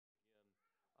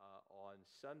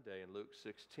Sunday in Luke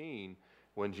 16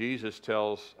 when Jesus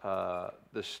tells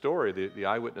the story, the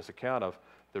eyewitness account of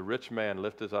the rich man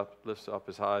lifts up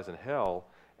his eyes in hell,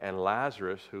 and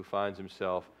Lazarus who finds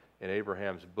himself in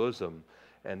Abraham's bosom.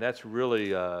 And that's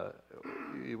really,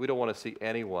 we don't want to see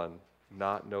anyone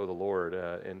not know the Lord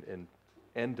and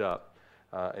end up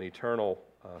in eternal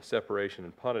separation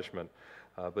and punishment.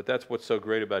 But that's what's so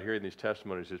great about hearing these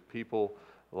testimonies is people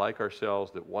like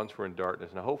ourselves that once were in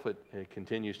darkness. And I hope it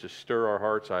continues to stir our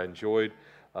hearts. I enjoyed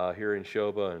hearing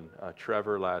Shoba and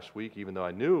Trevor last week, even though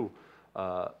I knew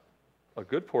a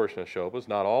good portion of Shoba's,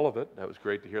 not all of it. That was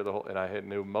great to hear the whole, and I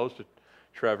knew most of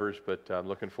Trevor's, but I'm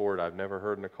looking forward. I've never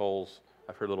heard Nicole's.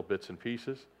 I've heard little bits and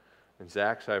pieces. And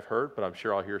Zach's I've heard, but I'm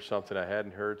sure I'll hear something I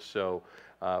hadn't heard. So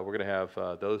we're going to have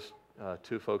those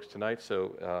two folks tonight.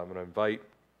 So I'm going to invite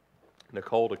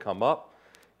Nicole to come up.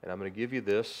 And I'm going to give you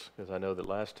this, because I know that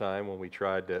last time when we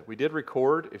tried to, we did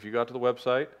record. If you got to the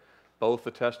website, both the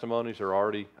testimonies are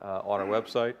already on our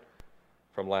website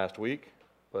from last week.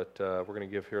 But we're going to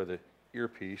give her the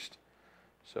earpiece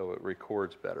so it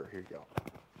records better. Here you go.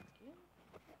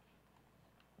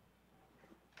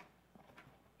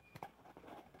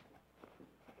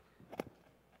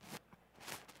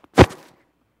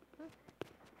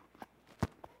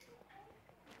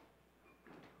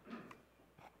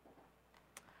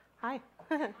 Hi,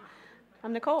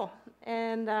 I'm Nicole,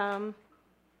 and I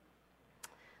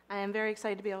am very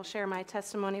excited to be able to share my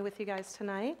testimony with you guys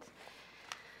tonight.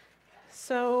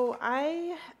 So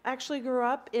I actually grew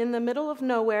up in the middle of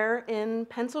nowhere in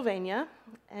Pennsylvania,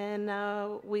 and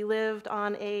we lived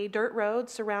on a dirt road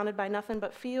surrounded by nothing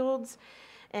but fields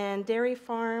and dairy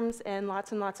farms and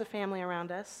lots of family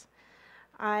around us.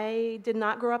 I did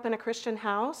not grow up in a Christian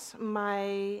house.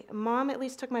 My mom at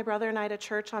least took my brother and I to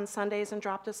church on Sundays and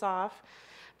dropped us off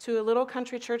to a little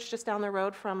country church just down the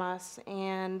road from us.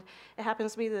 And it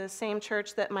happens to be the same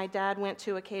church that my dad went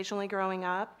to occasionally growing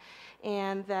up,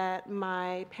 and that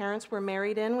my parents were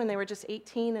married in when they were just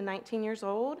 18 and 19 years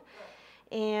old,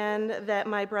 and that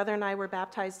my brother and I were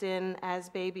baptized in as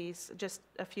babies just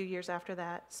a few years after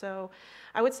that. So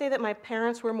I would say that my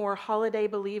parents were more holiday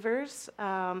believers.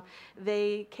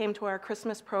 They came to our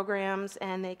Christmas programs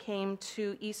and they came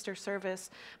to Easter service,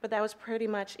 but that was pretty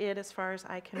much it as far as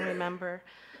I can remember.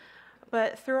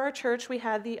 But through our church, we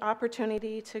had the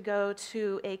opportunity to go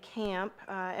to a camp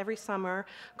every summer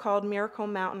called Miracle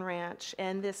Mountain Ranch.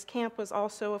 And this camp was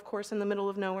also, of course, in the middle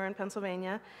of nowhere in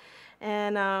Pennsylvania.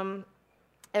 And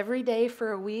every day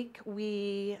for a week,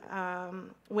 we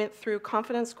went through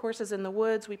confidence courses in the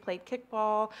woods. We played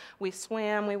kickball, we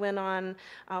swam, we went on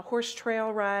horse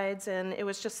trail rides, and it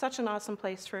was just such an awesome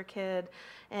place for a kid.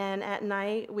 And at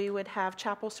night, we would have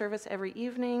chapel service every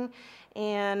evening,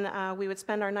 and we would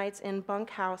spend our nights in bunk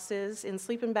houses, in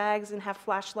sleeping bags, and have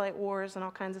flashlight wars and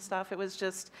all kinds of stuff. It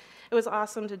was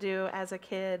awesome to do as a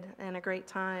kid and a great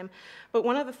time. But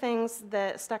one of the things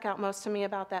that stuck out most to me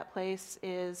about that place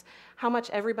is how much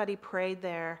everybody prayed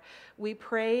there. We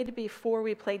prayed before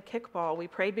we played kickball. We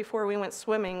prayed before we went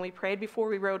swimming. We prayed before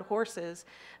we rode horses.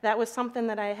 That was something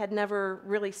that I had never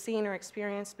really seen or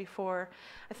experienced before.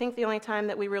 I think the only time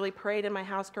that we really prayed in my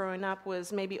house growing up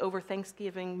was maybe over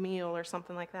Thanksgiving meal or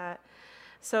something like that.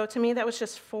 So to me, that was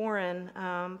just foreign,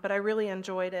 but I really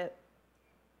enjoyed it.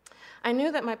 I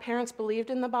knew that my parents believed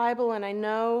in the Bible, and I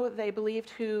know they believed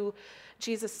who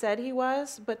Jesus said he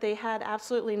was, but they had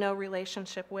absolutely no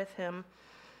relationship with him.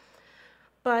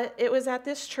 But it was at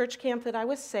this church camp that I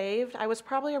was saved. I was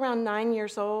probably around 9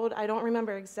 years old. I don't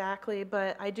remember exactly,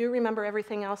 but I do remember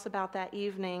everything else about that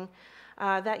evening.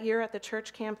 That year at the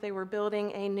church camp, they were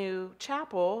building a new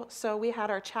chapel, so we had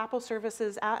our chapel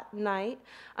services at night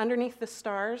underneath the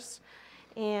stars.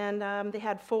 And they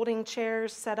had folding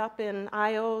chairs set up in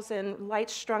aisles and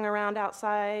lights strung around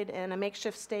outside and a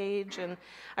makeshift stage. And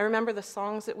I remember the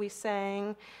songs that we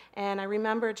sang, and I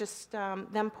remember just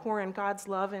them pouring God's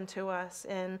love into us.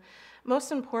 And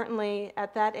most importantly,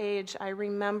 at that age, I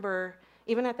remember,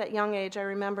 even at that young age, I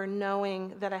remember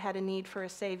knowing that I had a need for a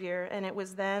Savior. And it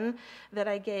was then that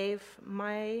I gave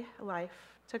my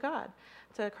life to God,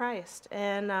 to Christ.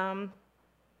 And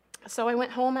so I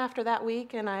went home after that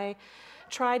week, and I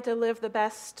tried to live the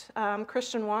best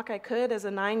Christian walk I could as a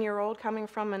 9-year-old coming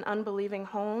from an unbelieving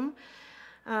home.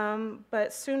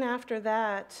 But soon after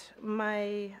that,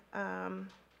 my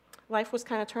life was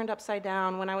kind of turned upside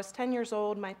down. When I was 10 years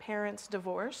old, my parents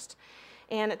divorced.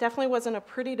 And it definitely wasn't a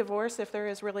pretty divorce, if there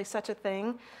is really such a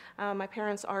thing. My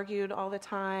parents argued all the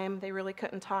time. They really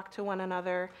couldn't talk to one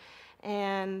another.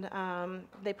 And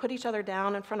they put each other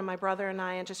down in front of my brother and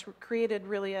I and just created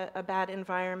really a bad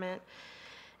environment.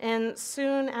 And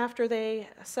soon after they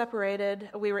separated,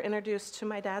 we were introduced to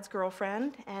my dad's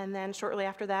girlfriend, and then shortly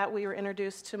after that, we were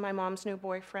introduced to my mom's new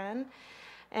boyfriend.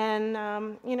 And,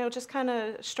 just kind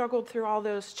of struggled through all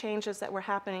those changes that were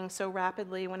happening so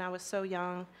rapidly when I was so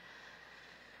young.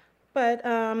 But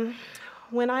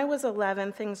when I was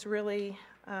 11, things really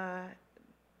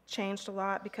changed a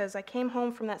lot, because I came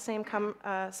home from that same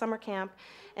summer camp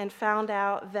and found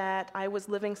out that I was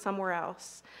living somewhere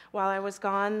else. While I was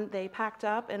gone, they packed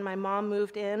up, and my mom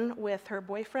moved in with her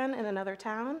boyfriend in another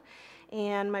town,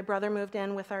 and my brother moved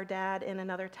in with our dad in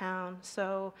another town.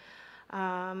 So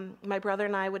my brother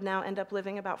and I would now end up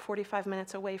living about 45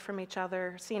 minutes away from each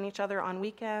other, seeing each other on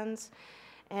weekends,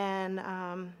 and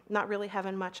not really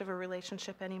having much of a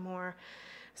relationship anymore.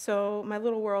 So my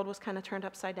little world was kind of turned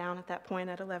upside down at that point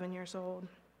at 11 years old.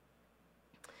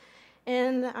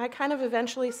 And I kind of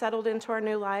eventually settled into our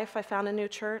new life. I found a new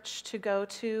church to go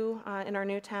to in our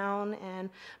new town, and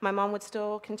my mom would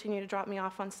still continue to drop me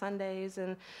off on Sundays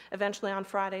and eventually on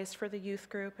Fridays for the youth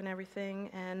group and everything.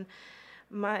 And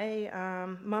my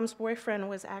mom's boyfriend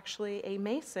was actually a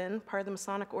Mason, part of the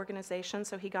Masonic organization,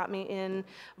 so he got me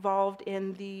involved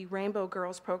in the Rainbow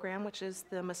Girls program, which is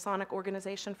the Masonic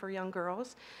organization for young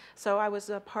girls. So I was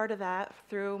a part of that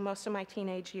through most of my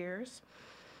teenage years.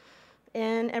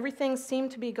 And everything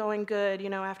seemed to be going good.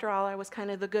 After all, I was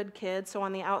kind of the good kid, so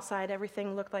on the outside,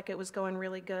 everything looked like it was going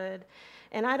really good.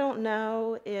 And I don't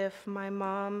know if my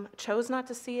mom chose not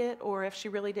to see it or if she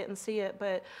really didn't see it,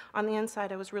 but on the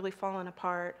inside, I was really falling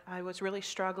apart. I was really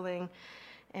struggling,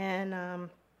 and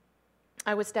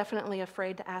I was definitely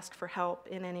afraid to ask for help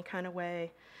in any kind of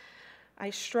way. I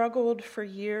struggled for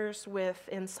years with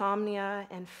insomnia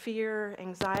and fear,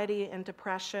 anxiety, and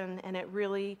depression, and it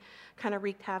really kind of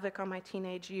wreaked havoc on my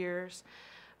teenage years.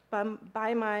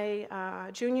 By my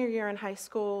junior year in high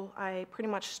school, I pretty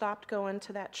much stopped going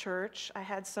to that church. I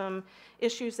had some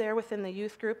issues there within the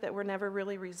youth group that were never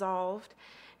really resolved,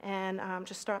 and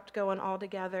just stopped going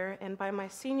altogether. And by my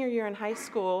senior year in high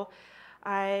school,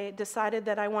 I decided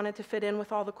that I wanted to fit in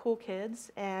with all the cool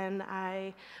kids, and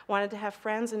I wanted to have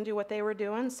friends and do what they were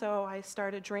doing, so I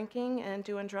started drinking and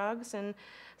doing drugs and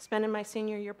spending my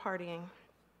senior year partying.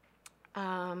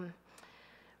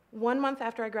 1 month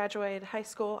after I graduated high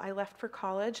school, I left for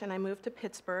college, and I moved to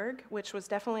Pittsburgh, which was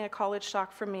definitely a college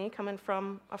shock for me, coming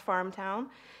from a farm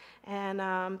town, and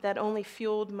that only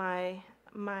fueled my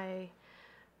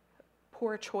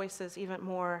poor choices even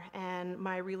more, and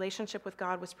my relationship with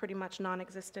God was pretty much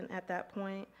non-existent at that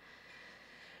point.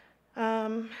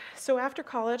 So after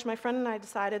college, my friend and I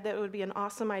decided that it would be an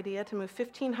awesome idea to move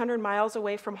 1,500 miles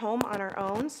away from home on our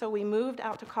own, so we moved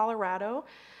out to Colorado.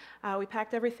 We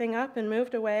packed everything up and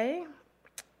moved away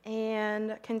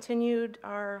and continued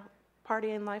our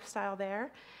partying lifestyle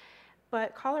there.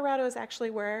 But Colorado is actually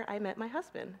where I met my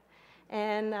husband.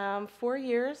 And 4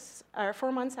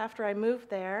 months after I moved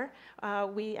there,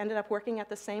 we ended up working at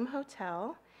the same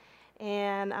hotel,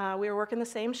 and we were working the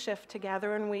same shift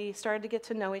together, and we started to get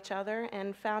to know each other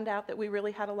and found out that we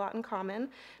really had a lot in common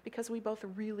because we both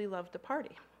really loved to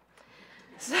party.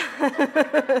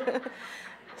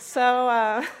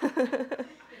 So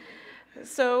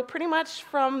pretty much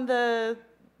from the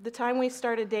time we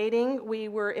started dating, we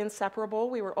were inseparable.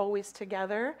 We were always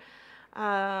together.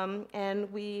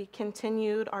 And we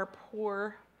continued our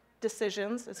poor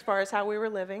decisions as far as how we were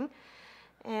living.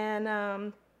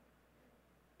 And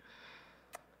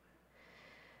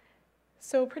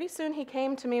so pretty soon he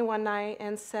came to me one night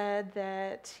and said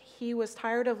that he was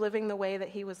tired of living the way that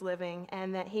he was living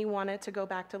and that he wanted to go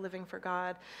back to living for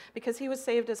God because he was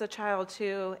saved as a child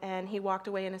too, and he walked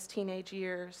away in his teenage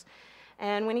years.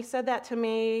 And when he said that to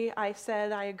me, I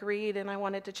said I agreed and I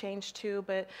wanted to change too,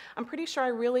 but I'm pretty sure I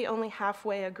really only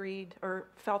halfway agreed or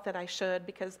felt that I should,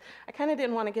 because I kind of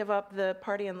didn't want to give up the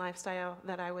partying lifestyle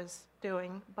that I was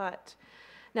doing. But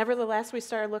nevertheless, we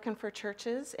started looking for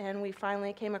churches, and we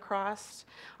finally came across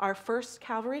our first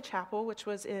Calvary Chapel, which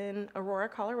was in Aurora,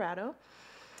 Colorado.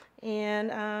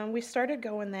 And we started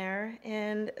going there,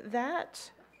 and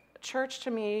that church to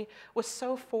me was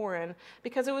so foreign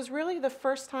because it was really the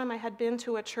first time I had been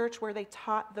to a church where they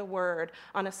taught the word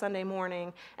on a Sunday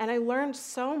morning, and I learned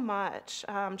so much,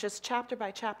 just chapter by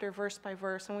chapter, verse by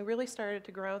verse, and we really started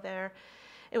to grow there.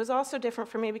 It was also different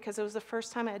for me because it was the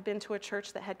first time I had been to a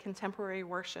church that had contemporary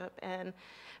worship and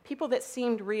people that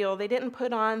seemed real. They didn't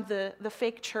put on the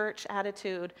fake church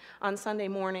attitude on Sunday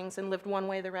mornings and lived one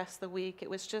way the rest of the week. It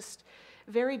was just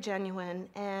very genuine,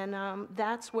 and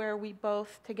that's where we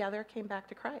both together came back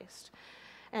to Christ.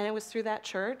 And it was through that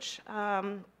church.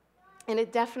 And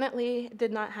it definitely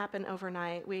did not happen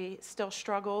overnight. We still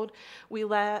struggled. We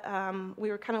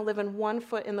were kind of living one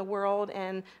foot in the world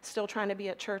and still trying to be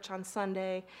at church on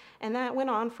Sunday. And that went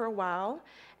on for a while.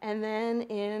 And then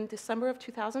in December of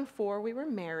 2004, we were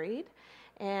married.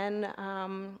 And,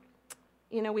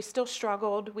 we still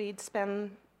struggled. We'd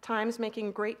spend times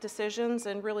making great decisions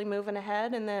and really moving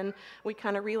ahead. And then we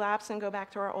kind of relapse and go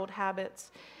back to our old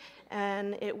habits.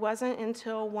 And it wasn't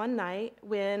until one night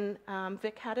when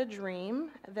Vic had a dream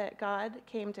that God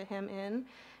came to him in.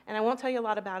 And I won't tell you a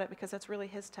lot about it because that's really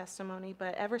his testimony.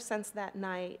 But ever since that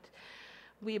night,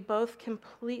 we both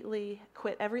completely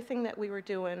quit everything that we were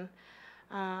doing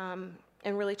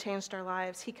and really changed our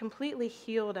lives. He completely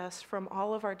healed us from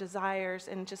all of our desires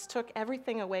and just took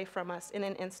everything away from us in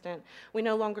an instant. We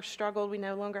no longer struggled. We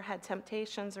no longer had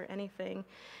temptations or anything.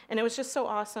 And it was just so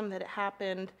awesome that it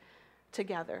happened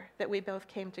together, that we both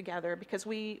came together, because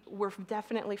we were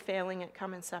definitely failing at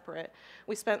coming separate.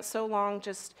 We spent so long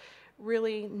just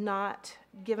really not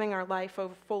giving our life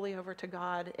fully over to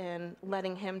God and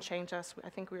letting him change us. I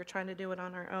think we were trying to do it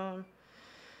on our own.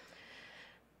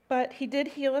 But he did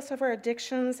heal us of our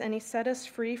addictions, and he set us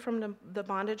free from the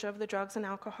bondage of the drugs and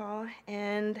alcohol.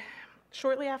 And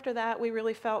shortly after that, we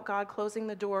really felt God closing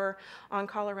the door on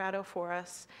Colorado for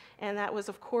us. And that was,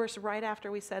 of course, right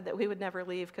after we said that we would never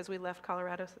leave because we loved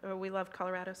Colorado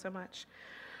so much.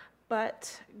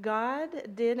 But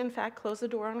God did, in fact, close the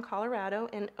door on Colorado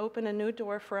and open a new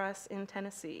door for us in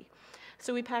Tennessee.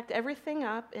 So we packed everything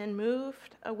up and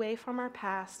moved away from our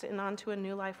past and onto a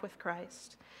new life with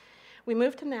Christ. We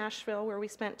moved to Nashville, where we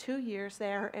spent 2 years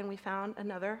there, and we found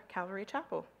another Calvary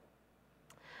Chapel.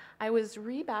 I was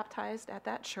rebaptized at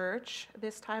that church,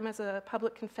 this time as a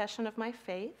public confession of my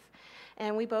faith,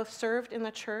 and we both served in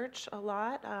the church a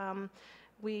lot.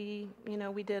 We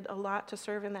did a lot to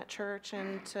serve in that church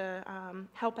and to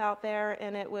help out there,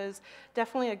 and it was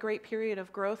definitely a great period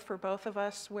of growth for both of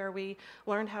us, where we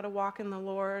learned how to walk in the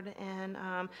Lord and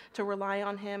to rely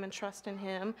on him and trust in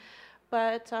him.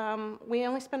 But we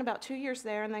only spent about 2 years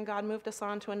there, and then God moved us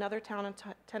on to another town in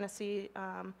Tennessee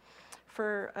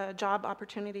for a job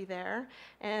opportunity there.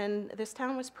 And this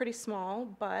town was pretty small,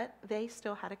 but they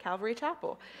still had a Calvary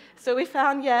Chapel. So we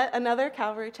found yet another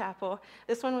Calvary Chapel.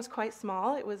 This one was quite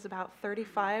small. It was about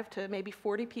 35 to maybe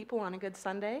 40 people on a good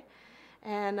Sunday.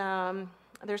 And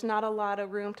there's not a lot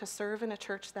of room to serve in a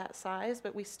church that size,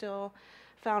 but we still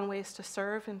found ways to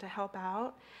serve and to help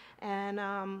out.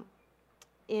 And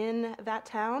in that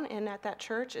town and at that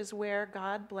church is where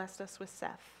God blessed us with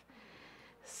Seth.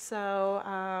 So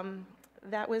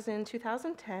that was in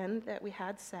 2010 that we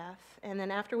had Seth. And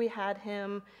then after we had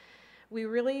him, we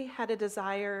really had a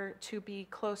desire to be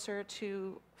closer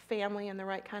to family and the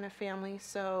right kind of family.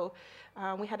 So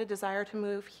we had a desire to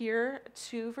move here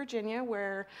to Virginia,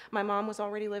 where my mom was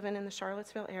already living in the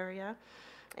Charlottesville area.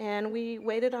 And we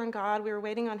waited on God. We were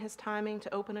waiting on his timing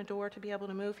to open a door to be able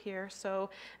to move here. So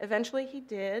eventually he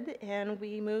did, and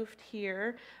we moved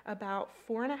here about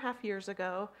 4.5 years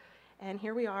ago. And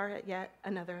here we are at yet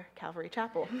another Calvary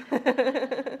Chapel.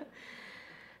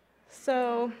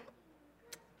 So,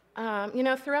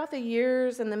 throughout the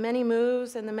years and the many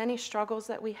moves and the many struggles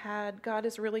that we had, God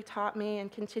has really taught me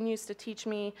and continues to teach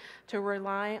me to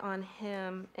rely on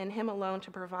him and him alone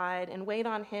to provide, and wait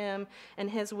on him and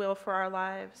his will for our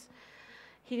lives.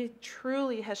 He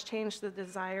truly has changed the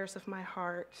desires of my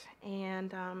heart.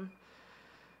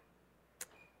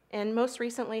 And most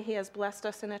recently, he has blessed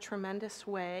us in a tremendous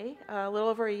way. A little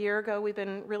over a year ago, we've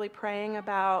been really praying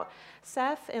about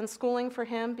Seth and schooling for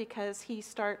him, because he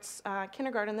starts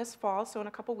kindergarten this fall, so in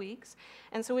a couple weeks.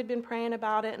 And so we'd been praying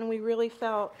about it, and we really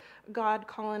felt God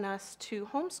calling us to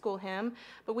homeschool him.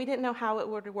 But we didn't know how it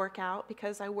would work out,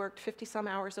 because I worked 50-some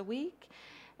hours a week.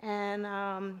 And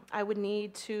I would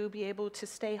need to be able to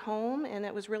stay home, and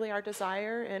it was really our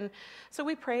desire. And so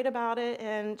we prayed about it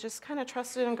and just kind of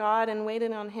trusted in God and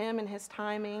waited on him and his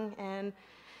timing. And,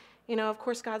 of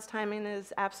course, God's timing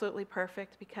is absolutely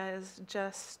perfect, because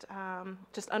just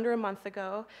under a month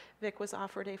ago, Vic was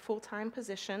offered a full-time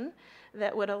position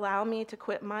that would allow me to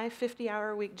quit my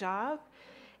 50-hour-a-week job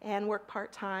and work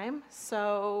part-time.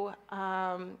 So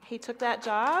he took that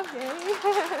job. Yay.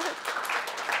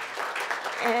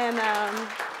 And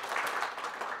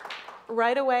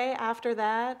right away after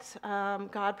that,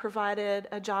 God provided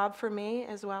a job for me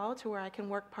as well, to where I can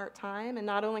work part-time. And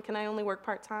not only can I only work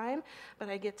part-time, but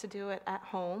I get to do it at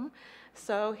home.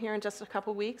 So here in just a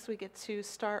couple weeks, we get to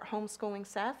start homeschooling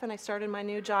Seth. And I started my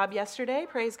new job yesterday,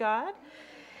 praise God.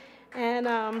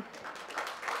 And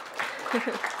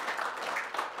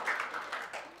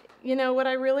You know, what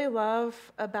I really love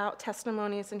about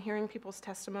testimonies and hearing people's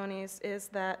testimonies is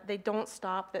that they don't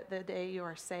stop at the day you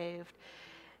are saved.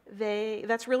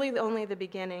 That's really only the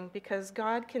beginning, because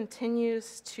God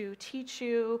continues to teach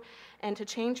you and to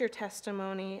change your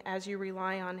testimony as you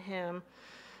rely on Him.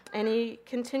 And He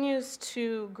continues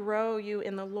to grow you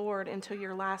in the Lord until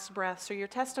your last breath. So your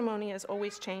testimony is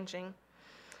always changing.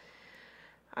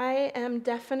 I am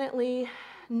definitely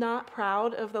not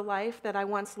proud of the life that I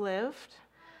once lived,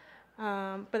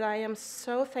 but I am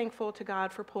so thankful to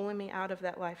God for pulling me out of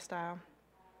that lifestyle.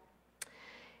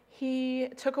 He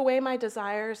took away my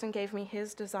desires and gave me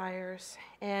His desires.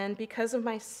 And because of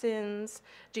my sins,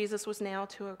 Jesus was nailed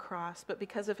to a cross. But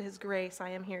because of His grace, I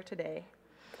am here today.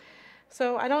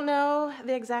 So I don't know,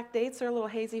 the exact dates are a little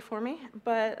hazy for me,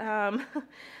 but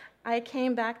I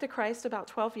came back to Christ about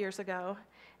 12 years ago,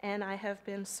 and I have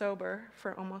been sober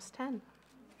for almost 10.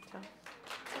 So.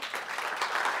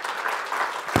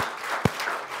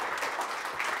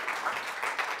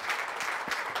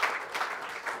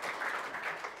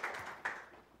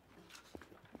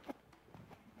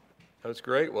 That was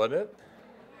great, wasn't it?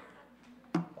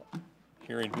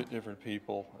 Hearing different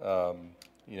people,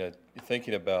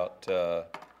 thinking about,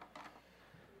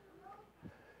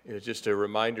 just a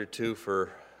reminder too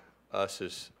for us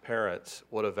as parents,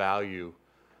 what a value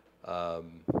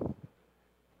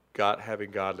having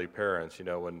godly parents.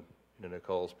 When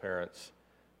Nicole's parents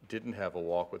didn't have a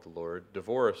walk with the Lord,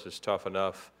 divorce is tough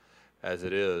enough as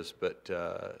it is, but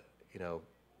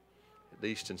at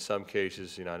least in some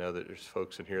cases, I know that there's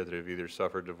folks in here that have either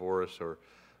suffered divorce or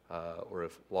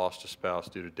have lost a spouse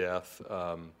due to death.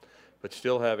 But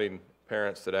still having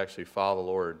parents that actually follow the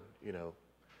Lord,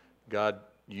 God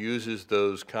uses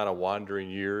those kind of wandering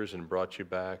years and brought you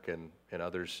back, and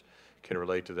others can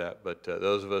relate to that. But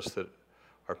those of us that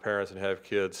are parents and have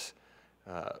kids,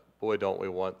 boy, don't we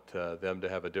want them to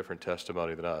have a different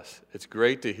testimony than us. It's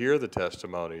great to hear the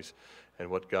testimonies and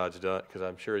what God's done, because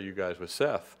I'm sure you guys with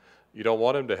Seth, you don't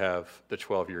want him to have the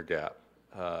 12-year gap.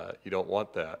 You don't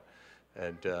want that.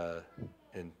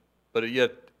 But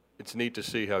yet, it's neat to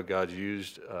see how God's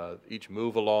used each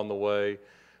move along the way.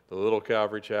 The little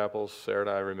Calvary chapels, Sarah and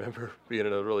I remember being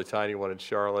in a really tiny one in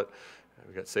Charlotte.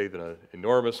 We got saved in an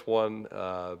enormous one,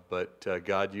 but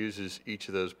God uses each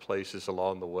of those places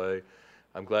along the way.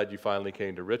 I'm glad you finally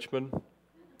came to Richmond.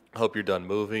 I hope you're done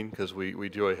moving, because we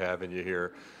enjoy having you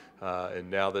here. And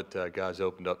now that God's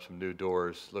opened up some new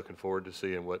doors, looking forward to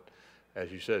seeing what,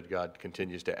 as you said, God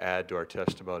continues to add to our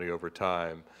testimony over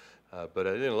time. But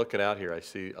looking out here, I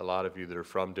see a lot of you that are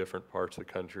from different parts of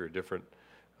the country or different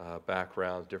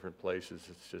backgrounds, different places.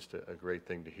 It's just a great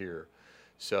thing to hear.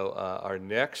 So our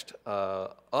next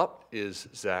up is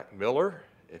Zach Miller.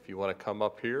 If you want to come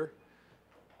up here.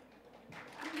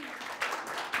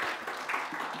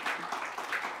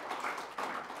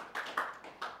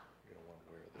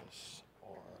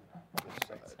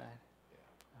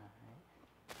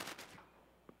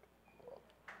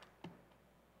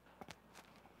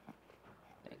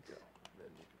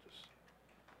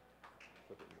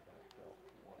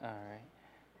 All right.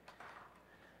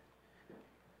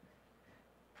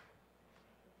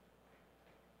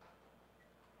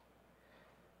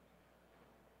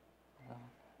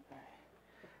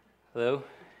 Hello? A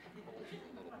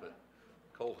little bit.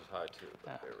 Cold is high too,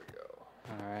 but there we go.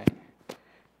 All right.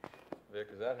 Vic,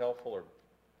 is that helpful or?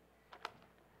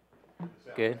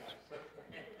 Good.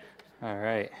 All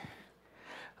right.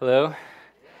 Hello.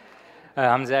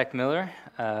 I'm Zach Miller.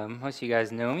 Most of you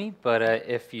guys know me, but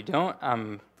if you don't,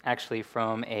 I'm actually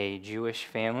from a Jewish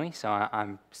family, so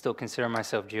I'm still consider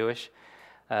myself Jewish.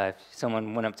 If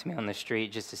someone went up to me on the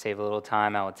street just to save a little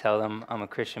time, I would tell them I'm a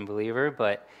Christian believer,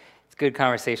 but it's good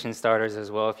conversation starters as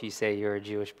well if you say you're a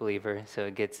Jewish believer, so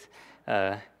it gets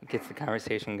the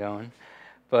conversation going.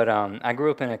 But I grew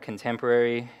up in a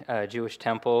contemporary Jewish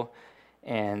temple,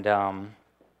 and kind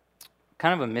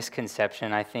of a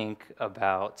misconception, I think,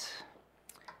 about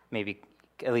maybe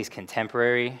at least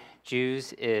contemporary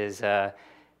Jews is, for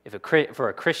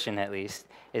a Christian at least,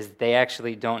 is they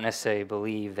actually don't necessarily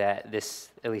believe that this,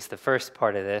 at least the first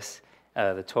part of this,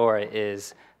 the Torah,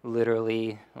 is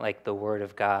literally like the Word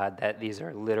of God, that these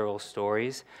are literal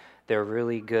stories. They're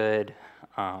really good.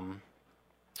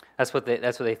 That's what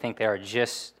they think they are,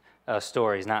 just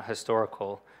stories, not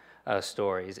historical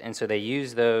stories. And so they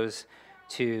use those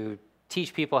to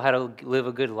teach people how to live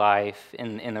a good life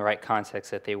in the right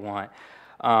context that they want.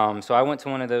 So I went to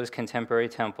one of those contemporary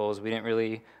temples. We didn't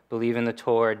really believe in the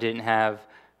Torah, didn't have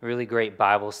really great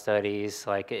Bible studies.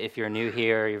 Like if you're new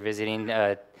here, you're visiting,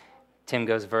 Tim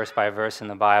goes verse by verse in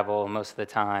the Bible most of the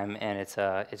time, and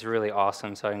it's really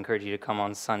awesome. So I encourage you to come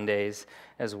on Sundays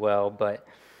as well. But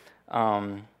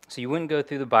So you wouldn't go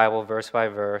through the Bible verse by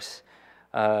verse.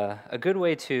 A good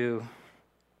way to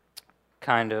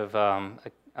kind of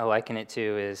I liken it to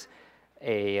is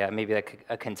maybe like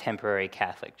a contemporary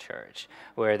Catholic church,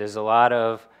 where there's a lot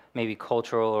of maybe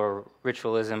cultural or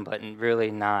ritualism, but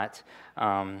really not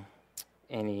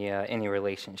any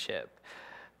relationship.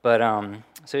 But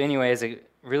so anyway, as a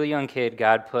really young kid,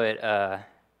 God put a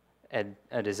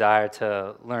desire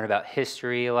to learn about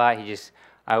history a lot.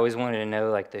 I always wanted to know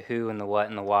like the who and the what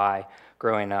and the why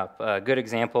growing up. A good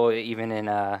example, even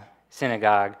in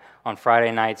synagogue on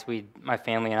Friday nights, my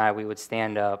family and I, we would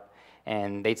stand up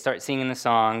and they'd start singing the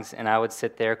songs, and I would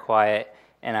sit there quiet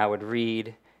and I would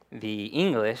read the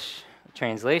English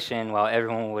translation while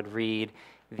everyone would read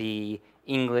the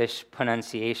English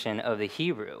pronunciation of the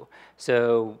Hebrew.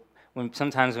 So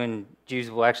sometimes when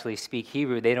Jews will actually speak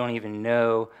Hebrew, they don't even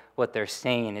know what they're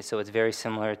saying, and so it's very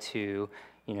similar to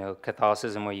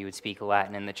Catholicism, where you would speak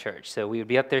Latin in the church. So we would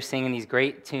be up there singing these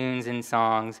great tunes and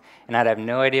songs, and I'd have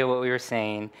no idea what we were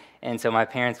saying, and so my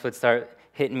parents would start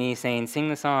hitting me saying, "Sing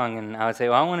the song," and I would say,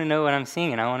 "Well, I want to know what I'm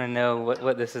singing. I want to know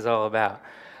what this is all about."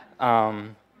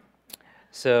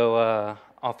 So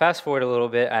I'll fast forward a little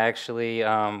bit. I actually,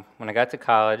 when I got to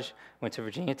college, went to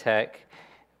Virginia Tech.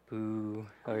 Boo,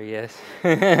 or yes.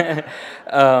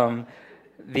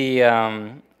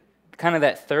 Kind of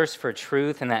that thirst for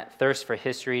truth and that thirst for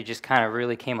history just kind of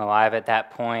really came alive at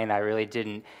that point. I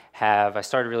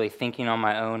started really thinking on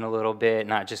my own a little bit,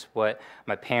 not just what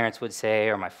my parents would say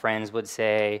or my friends would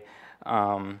say.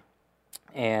 So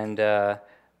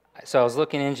I was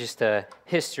looking in just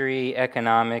history,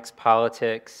 economics,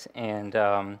 politics, and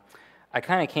I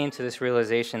kind of came to this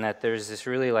realization that there's this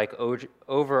really like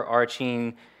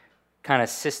overarching kind of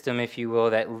system, if you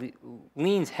will, that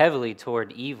leans heavily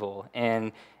toward evil.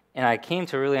 And I came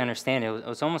to really understand it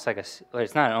was almost like it's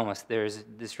not almost, there's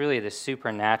this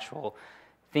supernatural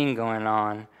thing going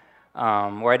on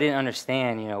where I didn't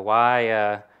understand,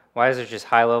 why is there just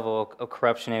high level of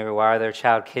corruption everywhere? Why are there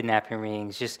child kidnapping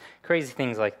rings? Just crazy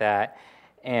things like that.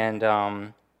 And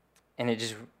I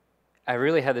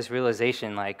really had this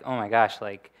realization, like, oh my gosh,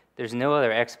 like there's no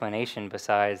other explanation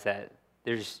besides that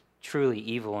there's truly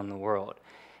evil in the world.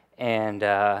 And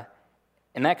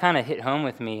that kind of hit home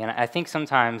with me. And I think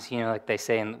sometimes, like they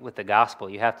say with the gospel,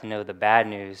 you have to know the bad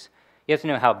news. You have to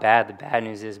know how bad the bad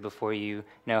news is before you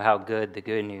know how good the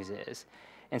good news is.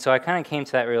 And so I kind of came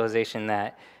to that realization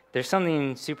that there's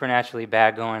something supernaturally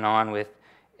bad going on with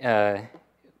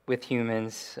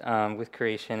humans, with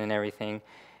creation and everything.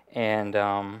 And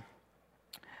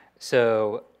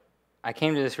so I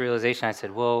came to this realization. I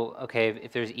said, well, okay,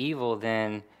 if there's evil,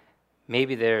 then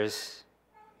maybe there's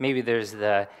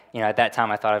the, at that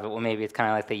time I thought of it, well, maybe it's kind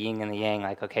of like the yin and the yang,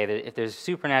 like, okay, if there's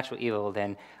supernatural evil,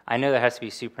 then I know there has to be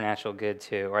supernatural good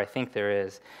too, or I think there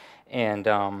is. And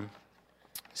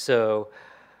so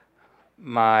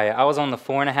I was on the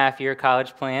 4.5-year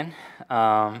college plan.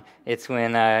 It's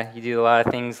when you do a lot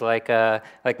of things like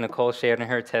Nicole shared in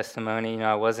her testimony.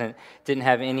 Didn't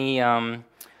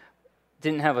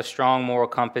have a strong moral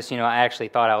compass. I actually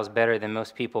thought I was better than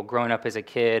most people. Growing up as a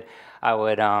kid, I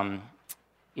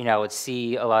would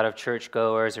see a lot of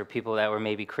churchgoers or people that were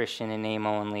maybe Christian in name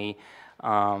only,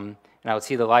 and I would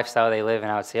see the lifestyle they live,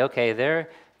 and I would say, okay, they're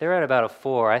at about a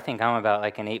 4. I think I'm about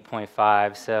like an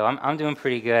 8.5, so I'm doing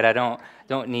pretty good. I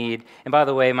don't need. And by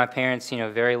the way, my parents,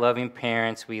 very loving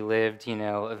parents. We lived,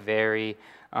 a very,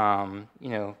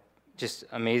 just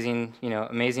amazing,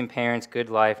 amazing parents, good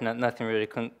life, nothing really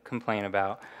to complain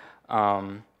about.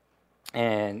 And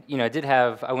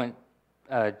I went.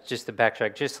 Just to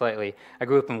backtrack just slightly, I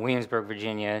grew up in Williamsburg,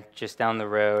 Virginia, just down the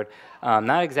road.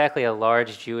 Not exactly a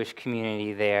large Jewish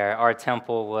community there. Our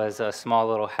temple was a small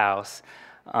little house,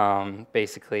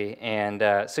 basically. And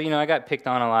so, I got picked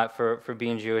on a lot for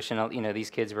being Jewish, and, these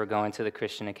kids were going to the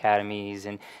Christian academies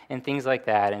and things like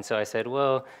that. And so I said,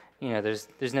 well,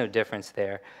 there's no difference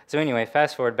there. So anyway,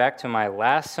 fast forward back to my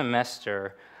last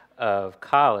semester of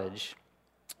college.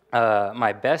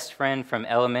 My best friend from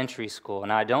elementary school,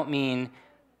 and I don't mean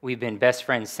we've been best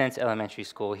friends since elementary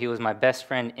school. He was my best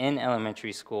friend in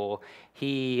elementary school.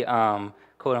 He,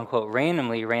 quote unquote,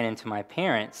 randomly ran into my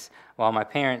parents while my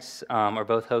parents are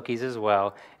both Hokies as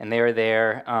well, and they were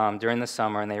there during the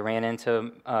summer, and they ran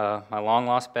into my long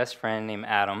lost best friend named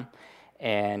Adam,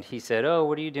 and he said, "Oh,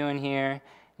 what are you doing here?"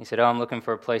 He said, "Oh, I'm looking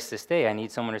for a place to stay. I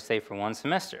need someone to stay for 1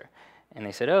 semester." And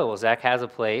they said, "Oh, well, Zach has a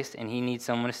place, and he needs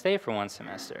someone to stay for 1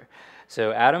 semester."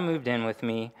 So Adam moved in with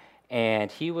me, and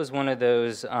he was one of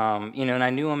those, and I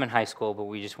knew him in high school, but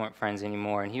we just weren't friends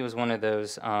anymore. And he was one of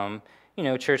those,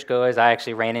 churchgoers. I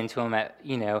actually ran into him at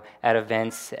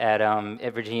events at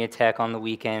Virginia Tech on the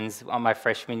weekends on my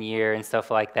freshman year and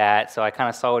stuff like that. So I kind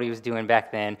of saw what he was doing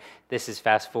back then. This is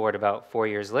fast forward about 4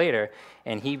 years later,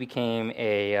 and he became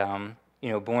a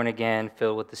born again,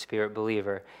 filled with the Spirit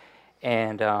believer.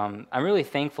 And I'm really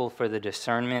thankful for the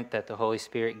discernment that the Holy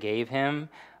Spirit gave him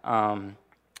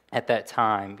at that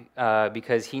time,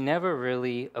 because he never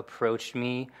really approached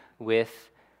me with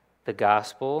the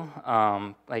gospel,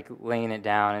 like laying it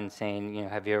down and saying,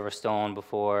 have you ever stolen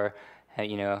before? Have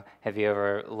you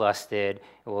ever lusted?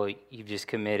 Well, you've just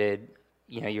committed,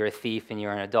 you're a thief and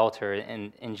you're an adulterer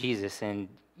in Jesus, and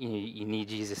you need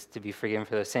Jesus to be forgiven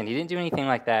for those sins. He didn't do anything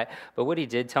like that, but what he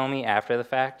did tell me after the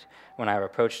fact, when I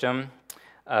approached him,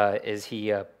 is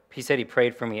he said he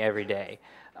prayed for me every day.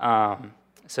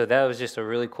 So that was just a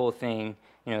really cool thing,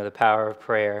 the power of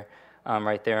prayer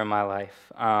right there in my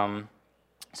life. And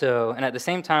at the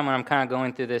same time, when I'm kind of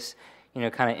going through this,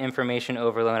 kind of information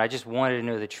overload, I just wanted to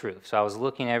know the truth. So I was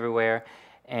looking everywhere,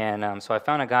 and so I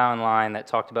found a guy online that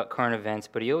talked about current events,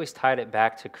 but he always tied it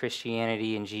back to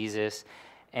Christianity and Jesus.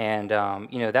 And,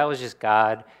 that was just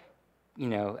God.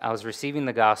 I was receiving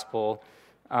the gospel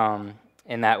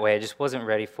in that way. I just wasn't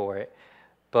ready for it.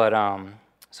 But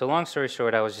so long story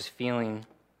short, I was just feeling,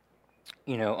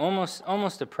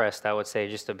 almost depressed, I would say,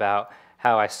 just about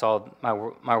how I saw my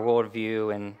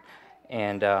worldview,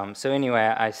 and so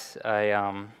anyway, I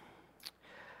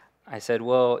said,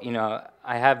 well,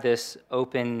 I have this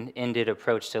open-ended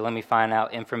approach to let me find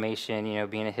out information,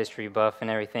 being a history buff and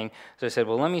everything. So I said,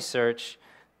 well, let me search.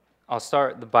 I'll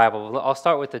start the Bible. I'll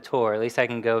start with the Torah. At least I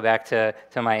can go back to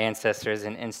my ancestors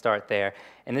and start there.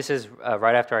 And this is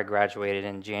right after I graduated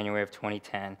in January of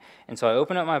 2010. And so I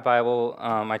opened up my Bible,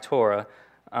 my Torah.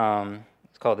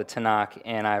 It's called the Tanakh,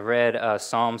 and I read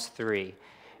Psalms 3,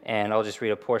 and I'll just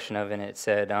read a portion of it. And it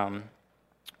said,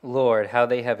 Lord, how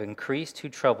they have increased who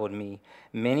troubled me.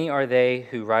 Many are they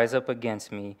who rise up against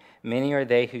me. Many are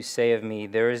they who say of me,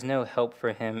 there is no help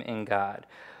for him in God.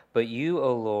 But you,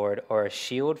 O Lord, are a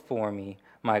shield for me,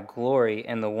 my glory,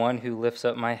 and the one who lifts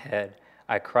up my head.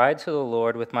 I cried to the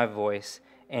Lord with my voice,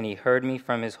 and he heard me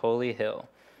from his holy hill.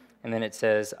 And then it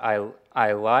says,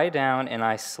 I lie down and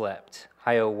I slept.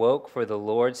 I awoke, for the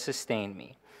Lord sustained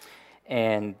me.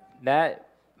 And that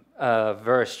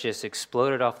verse just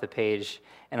exploded off the page,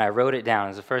 and I wrote it down. It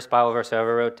was the first Bible verse I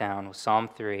ever wrote down, was Psalm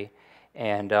 3.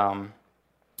 And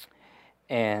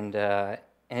it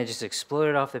just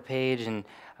exploded off the page, and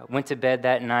I went to bed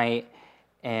that night,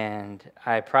 and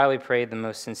I probably prayed the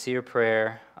most sincere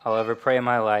prayer I'll ever pray in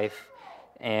my life.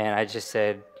 And I just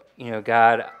said,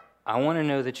 God, I want to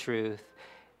know the truth.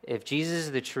 If Jesus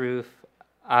is the truth,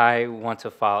 I want to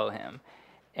follow him.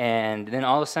 And then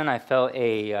all of a sudden I felt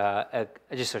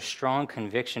just a strong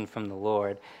conviction from the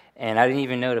Lord. And I didn't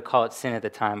even know to call it sin at the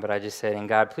time, but I just said, and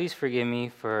God, please forgive me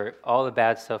for all the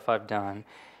bad stuff I've done.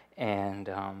 And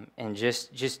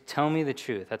just tell me the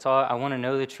truth. That's all. I want to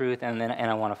know the truth, and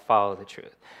I want to follow the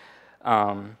truth.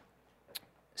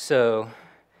 So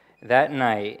that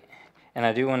night, and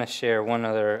I do want to share one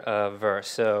other verse.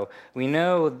 So we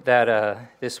know that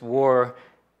this war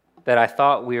that I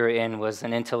thought we were in was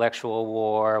an intellectual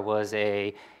war, was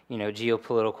a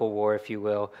geopolitical war, if you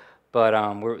will. But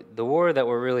the war that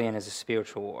we're really in is a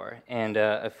spiritual war. And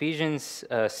Ephesians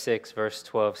 6, verse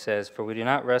 12 says, For we do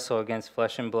not wrestle against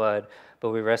flesh and blood, but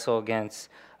we wrestle against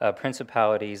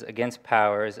principalities, against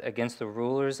powers, against the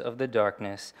rulers of the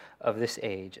darkness of this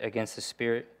age, against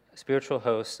the spiritual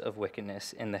hosts of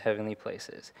wickedness in the heavenly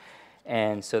places.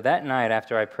 And so that night,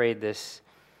 after I prayed this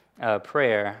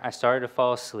prayer, I started to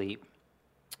fall asleep.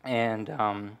 And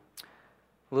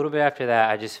a little bit after that,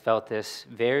 I just felt this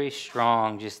very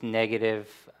strong, just negative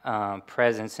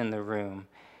presence in the room.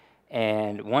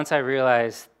 And once I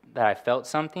realized that I felt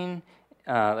something,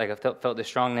 like I felt this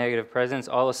strong negative presence,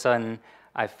 all of a sudden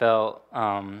I felt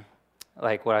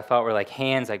like what I thought were like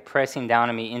hands like pressing down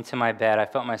on me into my bed. I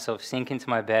felt myself sink into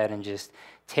my bed, and just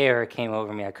terror came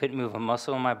over me. I couldn't move a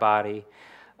muscle in my body.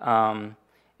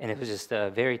 And it was just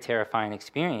a very terrifying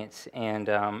experience. And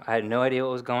I had no idea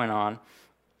what was going on.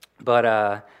 But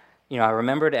I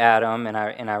remembered Adam, and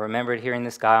I remembered hearing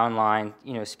this guy online,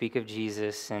 speak of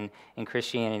Jesus and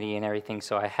Christianity and everything.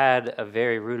 So I had a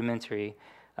very rudimentary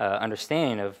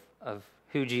understanding of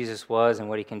who Jesus was and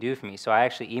what he can do for me. So I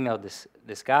actually emailed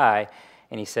this guy,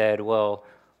 and he said, well,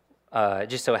 it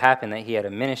just so happened that he had a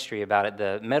ministry about it.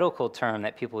 The medical term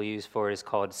that people use for it is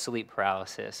called sleep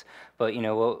paralysis. But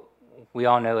what we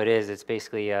all know it is. It's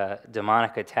basically a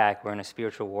demonic attack. We're in a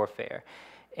spiritual warfare.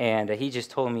 And he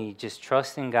just told me, just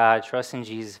trust in God, trust in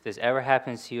Jesus. If this ever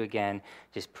happens to you again,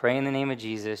 just pray in the name of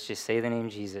Jesus, just say the name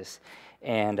Jesus.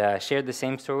 and shared the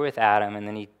same story with Adam, and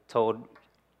then he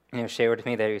shared with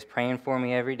me that he was praying for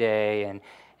me every day,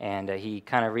 and he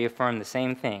kind of reaffirmed the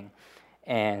same thing.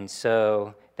 And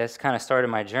so that's kind of started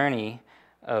my journey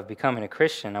of becoming a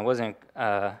Christian. I wasn't,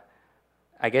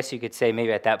 I guess you could say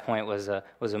maybe at that point was a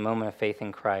moment of faith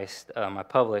in Christ. My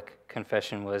public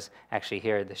confession was actually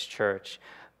here at this church.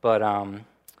 But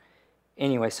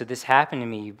anyway, so this happened to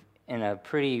me in a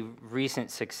pretty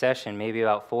recent succession, maybe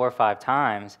about 4 or 5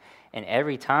 times, and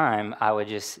every time I would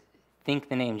just think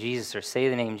the name Jesus or say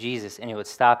the name Jesus, and it would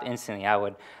stop instantly.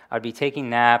 I'd be taking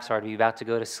naps, or I'd be about to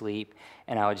go to sleep,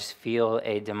 and I would just feel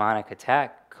a demonic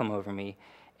attack come over me.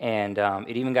 And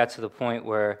it even got to the point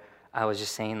where I was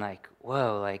just saying, like,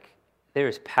 whoa, like,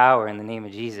 there's power in the name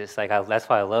of Jesus. Like, that's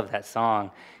why I love that song.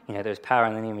 There's power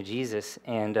in the name of Jesus.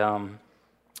 And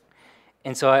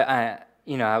so I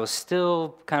was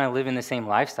still kind of living the same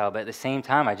lifestyle, but at the same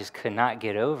time, I just could not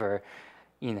get over,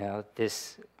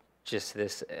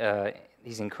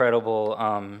 these incredible,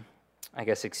 I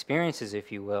guess, experiences,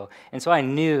 if you will. And so I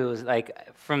knew,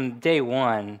 like, from day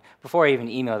one, before I even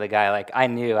emailed the guy, like, I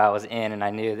knew I was in, and I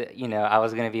knew that, I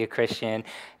was going to be a Christian,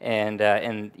 and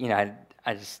I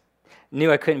just knew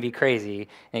I couldn't be crazy.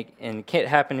 And it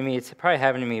happened to me, it's probably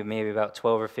happened to me maybe about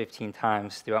 12 or 15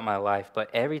 times throughout my life, but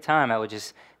every time I would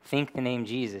just think the name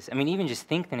Jesus. I mean, even just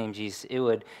think the name Jesus, it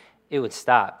would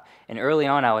stop. And early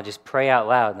on, I would just pray out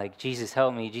loud, like, Jesus,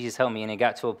 help me, and it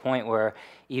got to a point where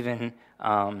even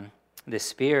the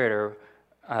Spirit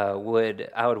I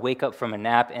would wake up from a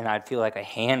nap, and I'd feel like a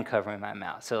hand covering my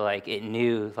mouth. So, like, it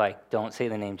knew, like, don't say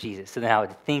the name Jesus. So then I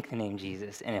would think the name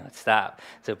Jesus, and it would stop.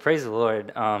 So praise the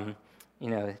Lord.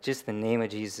 Just the name of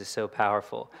Jesus is so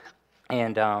powerful.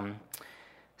 And I've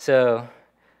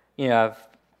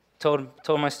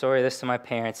told my story this to my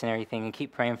parents and everything, and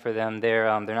keep praying for them.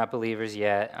 They're not believers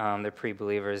yet. They're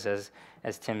pre-believers, as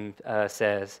Tim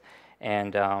says.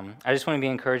 And I just want to be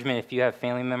encouragement if you have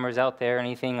family members out there or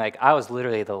anything. Like, I was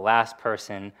literally the last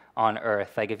person on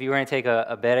earth. Like, if you were going to take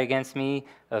a bet against me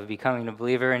of becoming a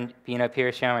believer and being up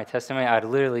here sharing my testimony, I'd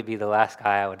literally be the last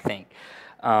guy, I would think.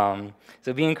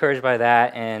 So be encouraged by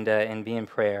that, and be in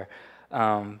prayer.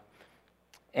 So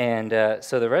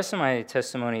the rest of my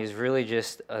testimony is really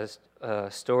just a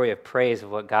story of praise of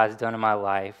what God's done in my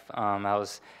life. I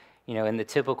was, in the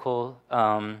typical,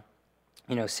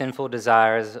 sinful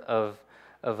desires of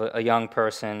a young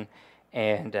person,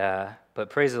 but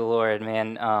praise the Lord,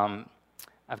 man.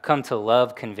 I've come to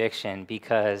love conviction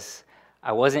because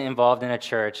I wasn't involved in a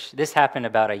church. This happened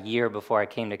about a year before I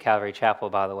came to Calvary Chapel,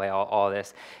 by the way, all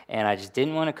this. And I just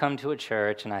didn't want to come to a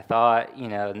church, and I thought,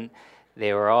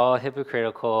 they were all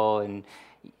hypocritical, and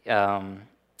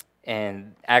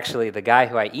actually the guy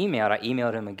who I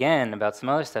emailed him again about some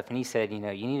other stuff, and he said, you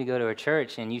need to go to a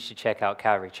church, and you should check out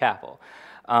Calvary Chapel.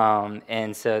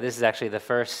 And so this is actually the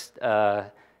first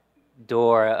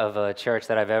door of a church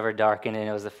that I've ever darkened, and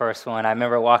it was the first one. I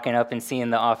remember walking up and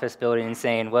seeing the office building and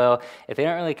saying, well, if they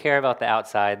don't really care about the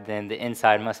outside, then the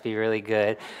inside must be really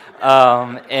good.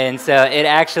 And so it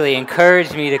actually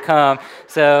encouraged me to come.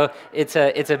 So it's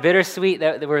a bittersweet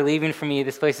that we're leaving for me.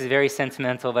 This place is very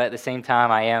sentimental, but at the same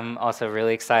time, I am also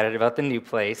really excited about the new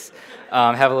place.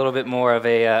 Have a little bit more of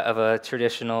a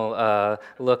traditional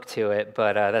look to it,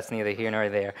 but that's neither here nor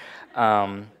there.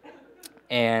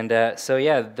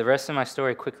 The rest of my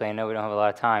story quickly, I know we don't have a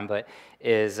lot of time, but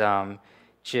is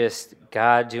just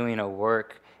God doing a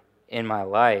work in my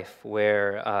life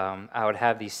where I would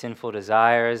have these sinful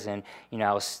desires, and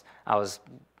I was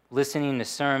listening to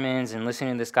sermons and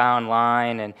listening to this guy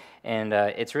online, and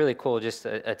it's really cool, just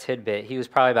a tidbit. He was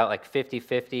probably about like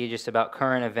 50-50, just about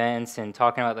current events and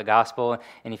talking about the gospel,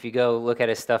 and if you go look at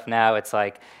his stuff now, it's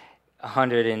like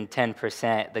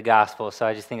 110% the gospel. So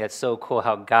I just think that's so cool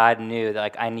how God knew that,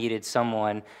 like, I needed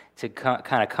someone to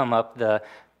kind of come up the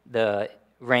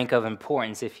rank of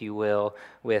importance, if you will,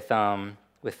 with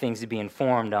things to be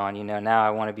informed on. Now I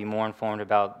want to be more informed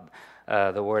about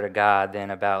the Word of God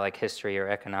than about like history or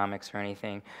economics or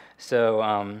anything.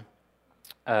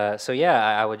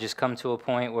 I would just come to a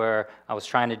point where I was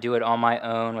trying to do it on my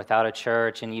own without a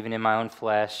church and even in my own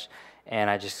flesh.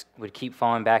 And I just would keep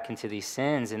falling back into these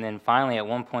sins. And then finally, at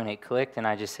one point, it clicked, and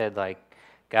I just said, like,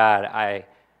 God, I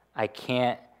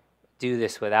can't do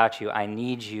this without you. I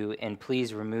need you, and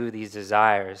please remove these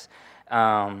desires.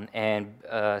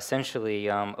 Essentially,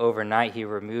 overnight, he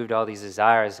removed all these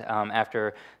desires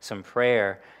after some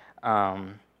prayer.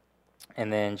 And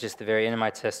then just the very end of my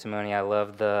testimony, I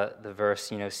love the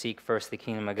verse, seek first the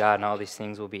kingdom of God, and all these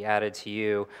things will be added to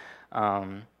you.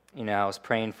 I was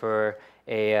praying for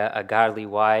a godly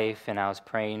wife, and I was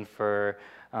praying for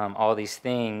all these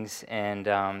things. And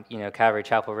Calvary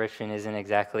Chapel Richmond isn't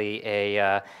exactly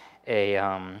a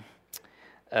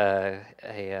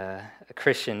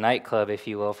Christian nightclub, if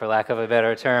you will, for lack of a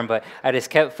better term, but I just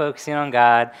kept focusing on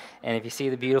God. And if you see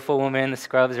the beautiful woman in the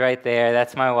scrubs right there,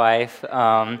 that's my wife.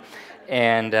 And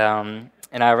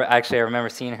I remember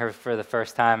seeing her for the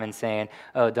first time and saying,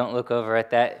 "Oh, don't look over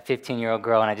at that 15-year-old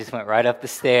girl," and I just went right up the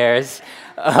stairs.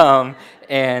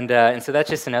 And so that's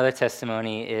just another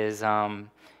testimony is, I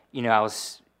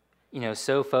was,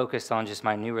 so focused on just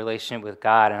my new relationship with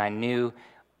God, and I knew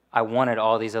I wanted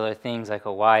all these other things like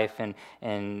a wife and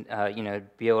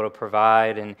be able to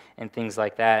provide and things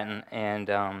like that.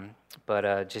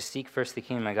 But just seek first the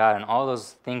kingdom of God, and all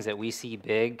those things that we see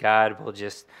big, God will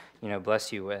just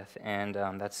bless you with. And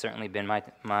that's certainly been my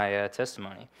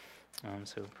testimony.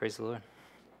 So praise the Lord.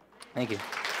 Thank you.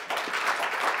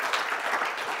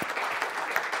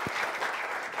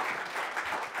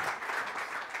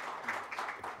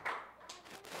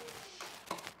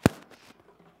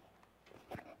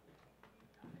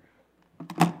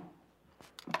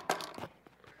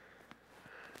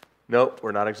 Nope,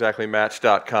 we're not exactly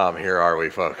Match.com here, are we,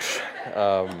 folks?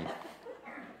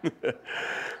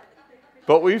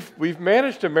 But we've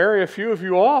managed to marry a few of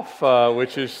you off,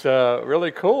 which is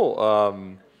really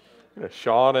cool.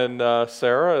 Sean and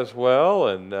Sarah as well,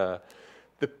 and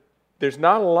there's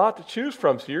not a lot to choose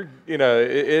from. So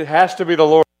it has to be the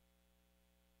Lord.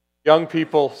 Young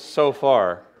people so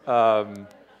far, but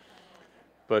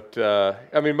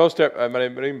most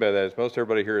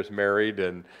everybody here is married,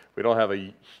 and we don't have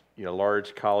a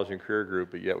large college and career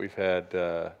group, but yet we've had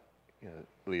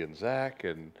Lee and Zach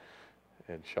and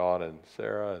Sean and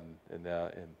Sarah and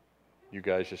you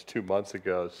guys just 2 months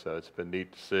ago, so it's been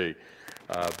neat to see.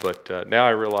 But now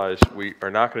I realize we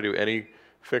are not going to do any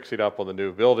fixing up on the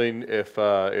new building. If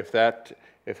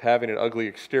having an ugly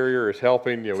exterior is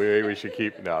helping, maybe we should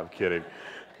keep. No, I'm kidding.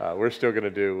 We're still going to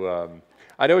do.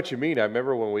 I know what you mean. I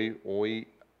remember when we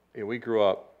grew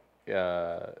up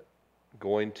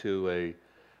going to a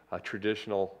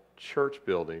traditional church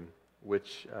building,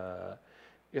 which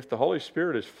if the Holy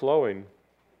Spirit is flowing,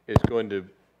 is going to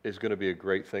be a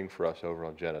great thing for us over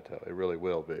on Genito. It really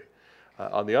will be.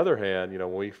 On the other hand,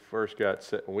 when we first got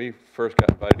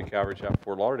invited to Calvary Chapel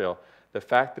Fort Lauderdale, the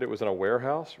fact that it was in a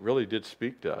warehouse really did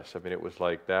speak to us. I mean, it was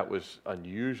like that was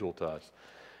unusual to us.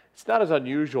 It's not as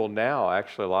unusual now.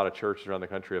 Actually, a lot of churches around the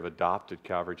country have adopted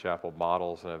Calvary Chapel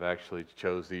models and have actually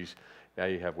chose these. Now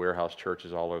you have warehouse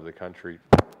churches all over the country,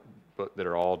 but that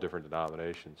are all different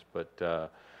denominations.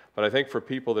 But I think for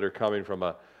people that are coming from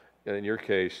in your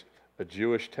case, a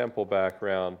Jewish temple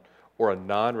background or a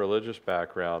non-religious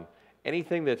background,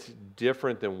 anything that's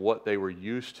different than what they were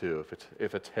used to,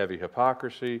 if it's heavy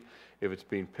hypocrisy, if it's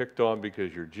being picked on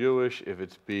because you're Jewish, if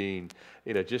it's being,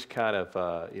 just kind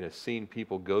of, seeing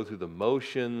people go through the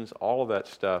motions, all of that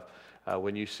stuff,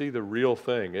 when you see the real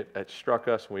thing, it struck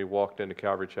us when we walked into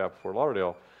Calvary Chapel Fort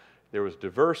Lauderdale, there was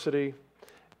diversity,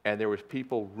 and there was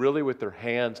people really with their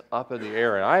hands up in the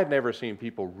air, and I had never seen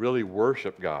people really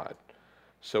worship God.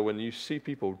 So when you see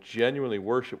people genuinely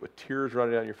worship with tears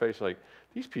running down your face, like,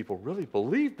 these people really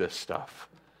believe this stuff.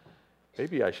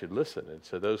 Maybe I should listen. And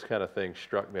so those kind of things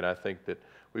struck me, and I think that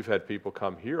we've had people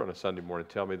come here on a Sunday morning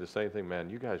tell me the same thing, man,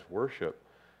 you guys worship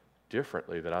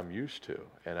differently than I'm used to,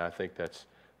 and I think that's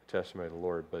a testimony of the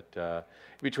Lord. But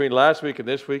between last week and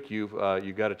this week, you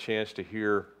got a chance to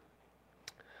hear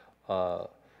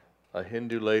a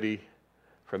Hindu lady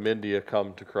from India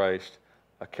come to Christ,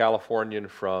 a Californian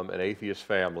from an atheist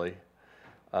family,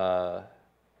 a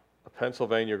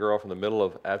Pennsylvania girl from the middle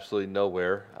of absolutely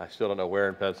nowhere. I still don't know where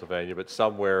in Pennsylvania, but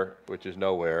somewhere which is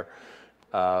nowhere.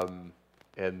 And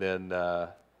then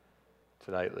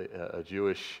tonight, a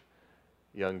Jewish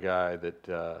young guy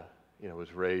that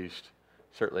was raised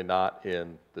certainly not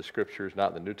in the Scriptures, not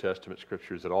in the New Testament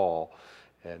Scriptures at all.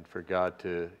 And for God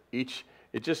to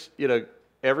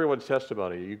everyone's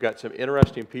testimony. You've got some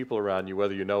interesting people around you,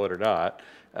 whether you know it or not.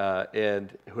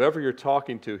 And whoever you're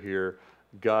talking to here,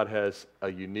 God has a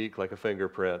unique, like a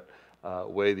fingerprint,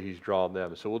 way that He's drawn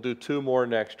them. So we'll do 2 more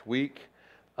next week,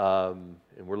 and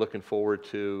we're looking forward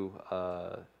to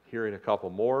hearing a couple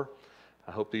more.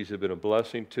 I hope these have been a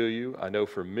blessing to you. I know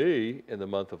for me, in the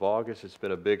month of August, it's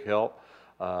been a big help.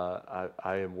 I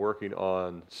am working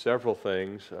on several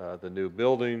things, the new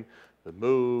building, the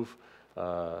move.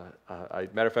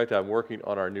 Matter of fact, I'm working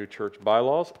on our new church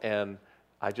bylaws, and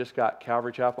I just got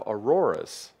Calvary Chapel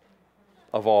Aurora's,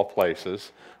 of all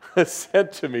places,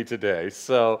 sent to me today.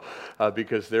 So,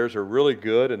 because theirs are really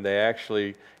good, and they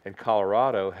actually, in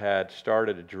Colorado, had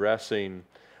started addressing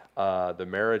the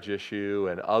marriage issue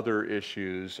and other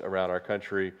issues around our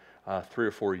country 3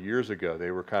 or 4 years ago.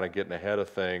 They were kind of getting ahead of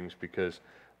things because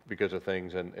of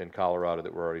things in Colorado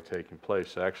that were already taking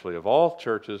place. So actually, of all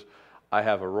churches, I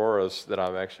have Aurora's that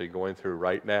I'm actually going through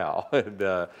right now,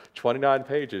 and 29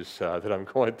 pages that I'm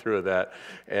going through of that.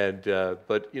 And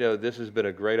but you know, this has been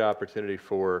a great opportunity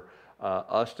for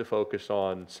us to focus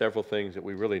on several things that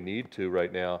we really need to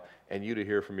right now, and you to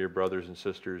hear from your brothers and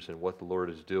sisters and what the Lord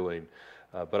is doing.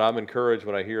 But I'm encouraged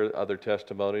when I hear other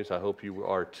testimonies. I hope you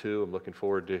are too. I'm looking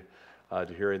forward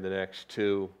to hearing the next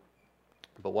two.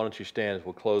 But why don't you stand as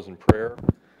we'll close in prayer.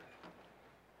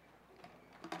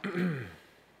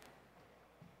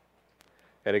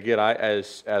 And again,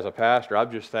 as a pastor,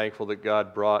 I'm just thankful that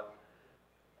God brought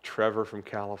Trevor from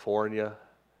California,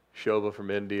 Shobha from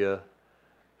India,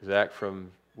 Zach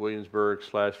from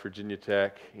Williamsburg/Virginia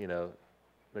Tech, you know,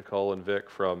 Nicole and Vic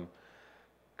from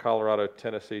Colorado,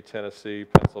 Tennessee,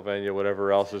 Pennsylvania,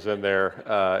 whatever else is in there,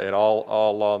 and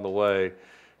all along the way.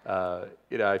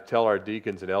 You know, I tell our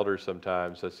deacons and elders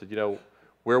sometimes, I said, you know,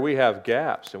 where we have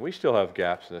gaps, and we still have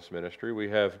gaps in this ministry, we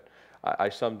have,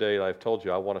 someday, I've told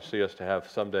you, I want to see us to have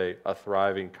someday a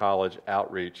thriving college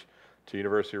outreach to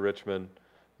University of Richmond,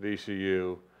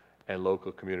 VCU, and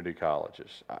local community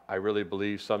colleges. I really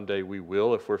believe someday we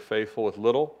will, if we're faithful with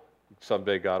little,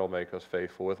 someday God will make us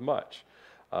faithful with much.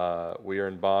 We are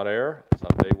in Bon Air,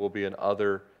 someday we'll be in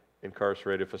other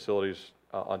incarcerated facilities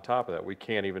on top of that. We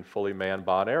can't even fully man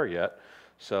Bon Air yet,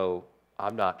 so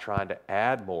I'm not trying to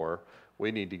add more.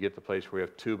 We need to get the place where we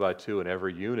have 2 by 2 in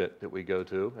every unit that we go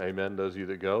to. Amen, those of you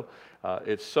that go.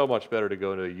 It's so much better to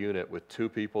go into a unit with 2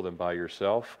 people than by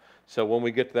yourself. So when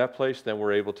we get to that place, then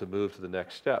we're able to move to the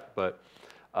next step. But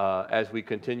as we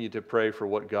continue to pray for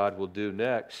what God will do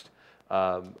next,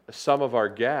 some of our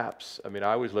gaps, I mean,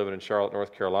 I was living in Charlotte,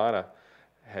 North Carolina,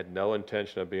 had no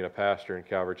intention of being a pastor in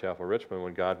Calvary Chapel, Richmond,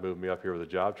 when God moved me up here with a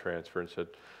job transfer and said,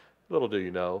 little do you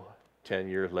know, 10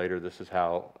 years later, this is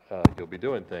how you'll be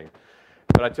doing things.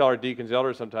 But I tell our deacons,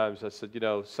 elders sometimes, I said, you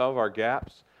know, some of our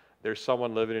gaps, there's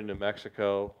someone living in New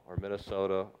Mexico or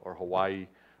Minnesota or Hawaii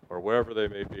or wherever they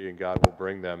may be, and God will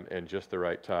bring them in just the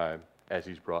right time, as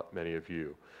He's brought many of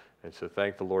you. And so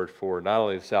thank the Lord for not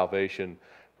only the salvation,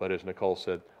 but as Nicole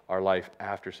said, our life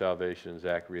after salvation.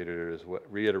 Zach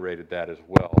reiterated that as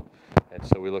well. And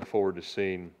so we look forward to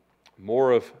seeing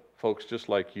more of folks just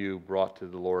like you brought to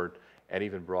the Lord and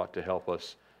even brought to help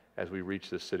us as we reach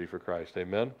this city for Christ.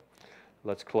 Amen.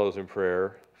 Let's close in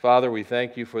prayer. Father, we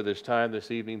thank you for this time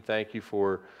this evening. Thank you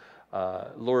for,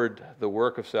 Lord, the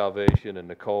work of salvation and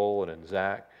Nicole and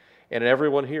Zach and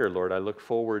everyone here, Lord. I look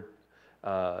forward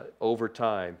over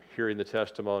time hearing the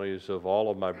testimonies of all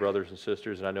of my brothers and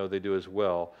sisters, and I know they do as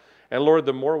well. And Lord,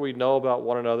 the more we know about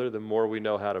one another, the more we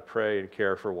know how to pray and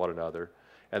care for one another,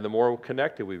 and the more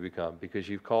connected we become, because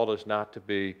you've called us not to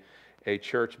be a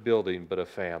church building, but a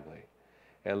family.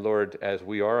 And Lord, as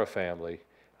we are a family,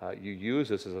 you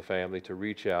use us as a family to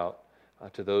reach out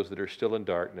to those that are still in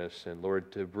darkness, and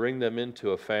Lord, to bring them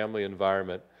into a family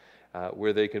environment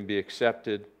where they can be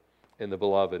accepted in the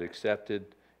beloved, accepted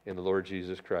in the Lord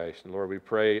Jesus Christ. And Lord, we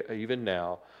pray even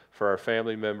now for our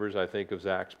family members. I think of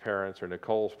Zach's parents or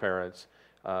Nicole's parents,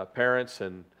 parents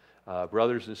and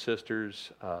brothers and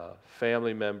sisters,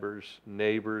 family members,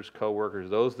 neighbors, co-workers,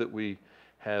 those that we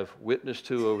have witnessed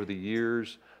to over the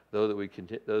years, those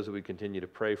that we continue to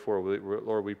pray for.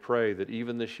 Lord, we pray that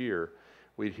even this year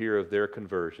we'd hear of their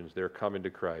conversions, their coming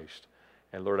to Christ.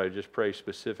 And Lord, I just pray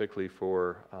specifically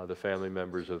for the family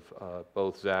members of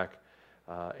both Zach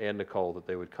and Nicole, that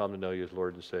they would come to know you as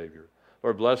Lord and Savior.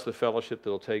 Lord, bless the fellowship that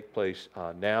will take place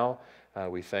now.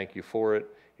 We thank you for it.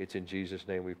 It's in Jesus'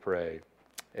 name we pray.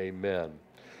 Amen.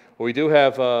 Well, we do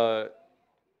have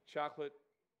chocolate